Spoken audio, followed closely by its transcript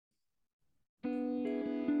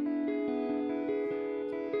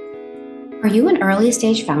Are you an early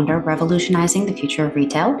stage founder revolutionizing the future of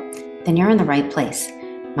retail? Then you're in the right place.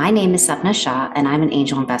 My name is Sapna Shah, and I'm an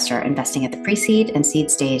angel investor investing at the pre-seed and seed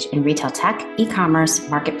stage in retail tech, e-commerce,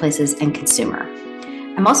 marketplaces, and consumer.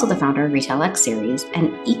 I'm also the founder of RetailX Series,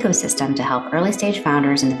 an ecosystem to help early stage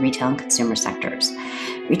founders in the retail and consumer sectors.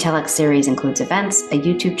 RetailX Series includes events, a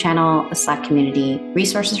YouTube channel, a Slack community,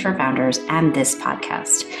 resources for founders, and this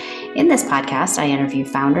podcast. In this podcast, I interview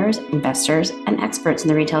founders, investors, and experts in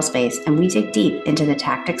the retail space, and we dig deep into the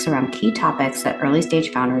tactics around key topics that early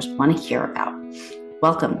stage founders want to hear about.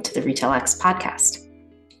 Welcome to the RetailX podcast.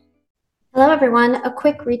 Hello, everyone. A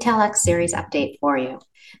quick RetailX series update for you.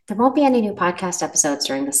 There won't be any new podcast episodes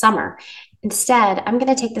during the summer. Instead, I'm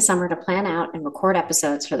going to take the summer to plan out and record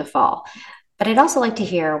episodes for the fall. But I'd also like to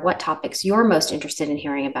hear what topics you're most interested in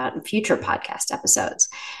hearing about in future podcast episodes.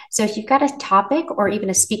 So if you've got a topic or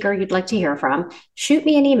even a speaker you'd like to hear from, shoot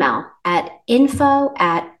me an email at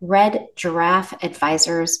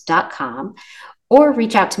info@redgiraffeadvisors.com or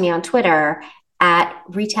reach out to me on Twitter at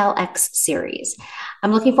RetailXSeries.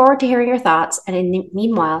 I'm looking forward to hearing your thoughts, and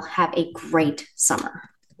meanwhile, have a great summer.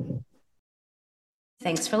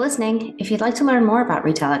 Thanks for listening. If you'd like to learn more about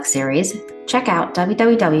RetailX Series, check out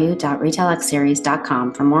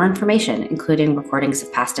www.retailxseries.com for more information, including recordings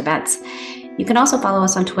of past events. You can also follow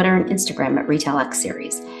us on Twitter and Instagram at RetailX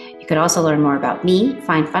Series. You could also learn more about me,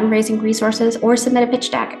 find fundraising resources, or submit a pitch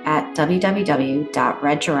deck at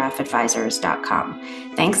www.redgiraffeadvisors.com.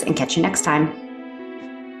 Thanks, and catch you next time.